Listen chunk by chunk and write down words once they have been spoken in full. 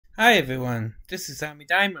Hi everyone, this is Ami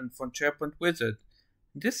Diamond from SharePoint Wizard.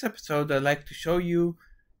 In this episode I'd like to show you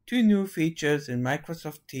two new features in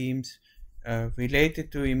Microsoft Teams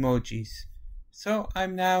related to emojis. So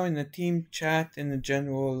I'm now in a team chat in the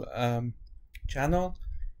general channel,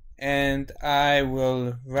 and I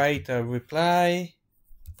will write a reply,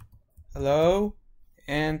 hello,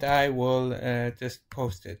 and I will just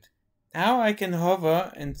post it. Now I can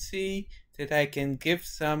hover and see that I can give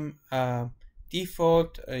some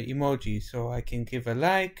default emoji. So I can give a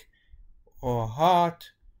like, or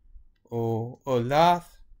heart, or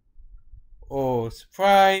laugh, or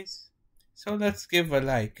surprise. So let's give a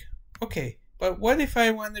like. Okay, but what if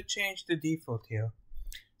I want to change the default here?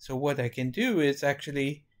 So what I can do is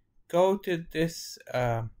actually go to this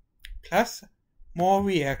plus more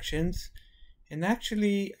reactions, and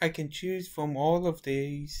actually I can choose from all of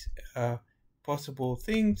these possible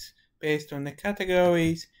things based on the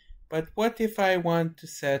categories. But what if I want to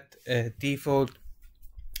set a default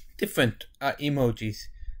different emojis?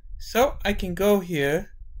 So I can go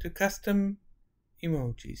here to custom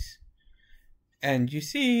emojis, and you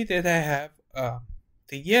see that I have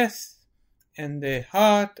the yes and the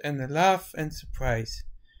heart and the laugh and surprise.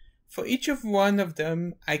 For each of one of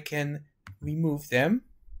them I can remove them,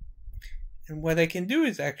 and what I can do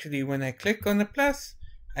is actually when I click on the plus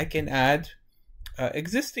I can add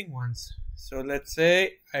existing ones. So let's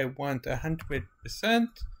say I want 100%,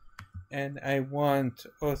 and I want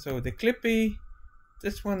also the clippy.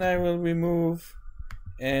 This one I will remove,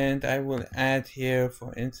 and I will add here,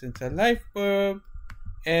 for instance, a life verb,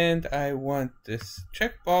 and I want this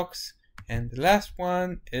checkbox, and the last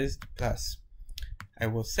one is the plus. I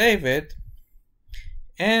will save it,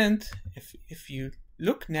 and if you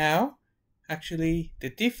look now, actually the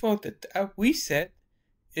default that we set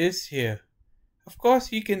is here. Of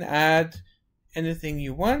course you can add anything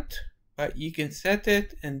you want, but you can set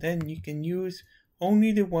it and then you can use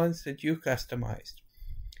only the ones that you customized.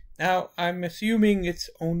 Now I'm assuming it's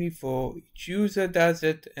only for each user does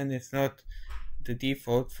it, and it's not the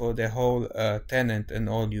default for the whole tenant and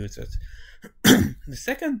all users. The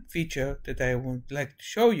second feature that I would like to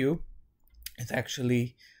show you is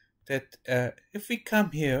actually that if we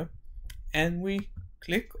come here and we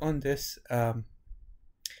click on this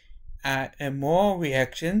more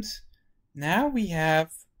reactions, now we have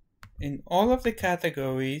in all of the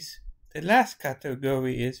categories, the last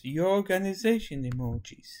category is your organization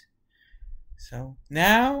emojis. So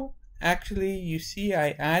now actually you see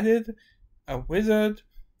I added a wizard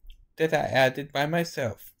that I added by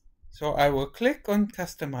myself. So I will click on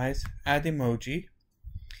customize, add emoji,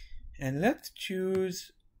 and let's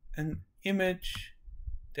choose an image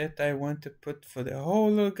that I want to put for the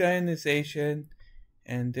whole organization,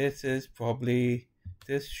 and this is probably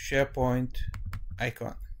this SharePoint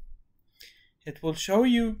icon. It will show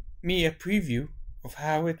me a preview of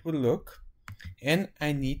how it will look, and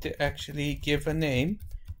I need to actually give a name.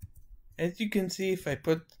 As you can see, if I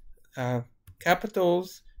put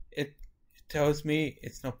capitals, it tells me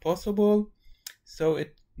it's not possible, so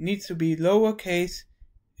it needs to be lowercase,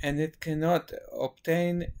 and it cannot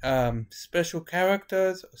obtain special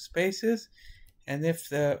characters or spaces, and if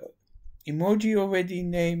the emoji already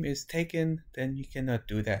name is taken, then you cannot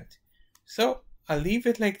do that. So I'll leave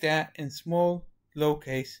it like that in small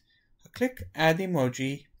lowercase. I'll click add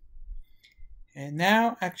emoji, and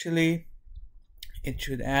now actually it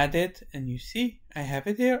should add it, and you see I have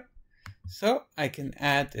it here. So I can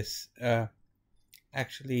add this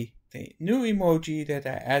actually the new emoji that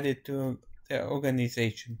I added to the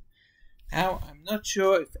organization. Now I'm not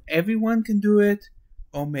sure if everyone can do it,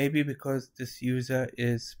 or maybe because this user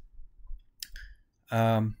is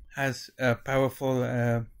has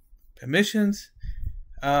powerful permissions.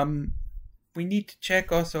 We need to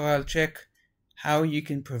check also. I'll check how you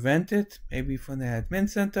can prevent it, maybe from the admin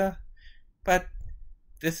center. But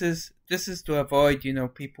this is to avoid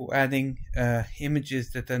people adding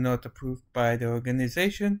images that are not approved by the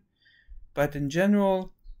organization. But in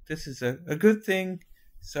general, this is a good thing.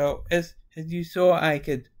 So as you saw, I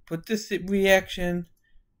could put this reaction,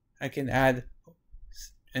 I can add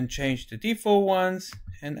and change the default ones,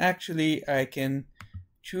 and actually I can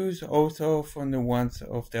choose also from the ones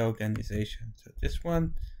of the organization. So this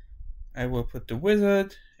one I will put the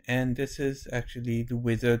wizard, and this is actually the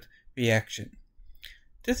wizard reaction.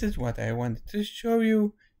 This is what I wanted to show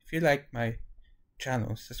you. If you like my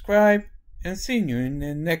channel, subscribe, and see you in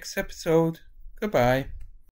the next episode. Goodbye.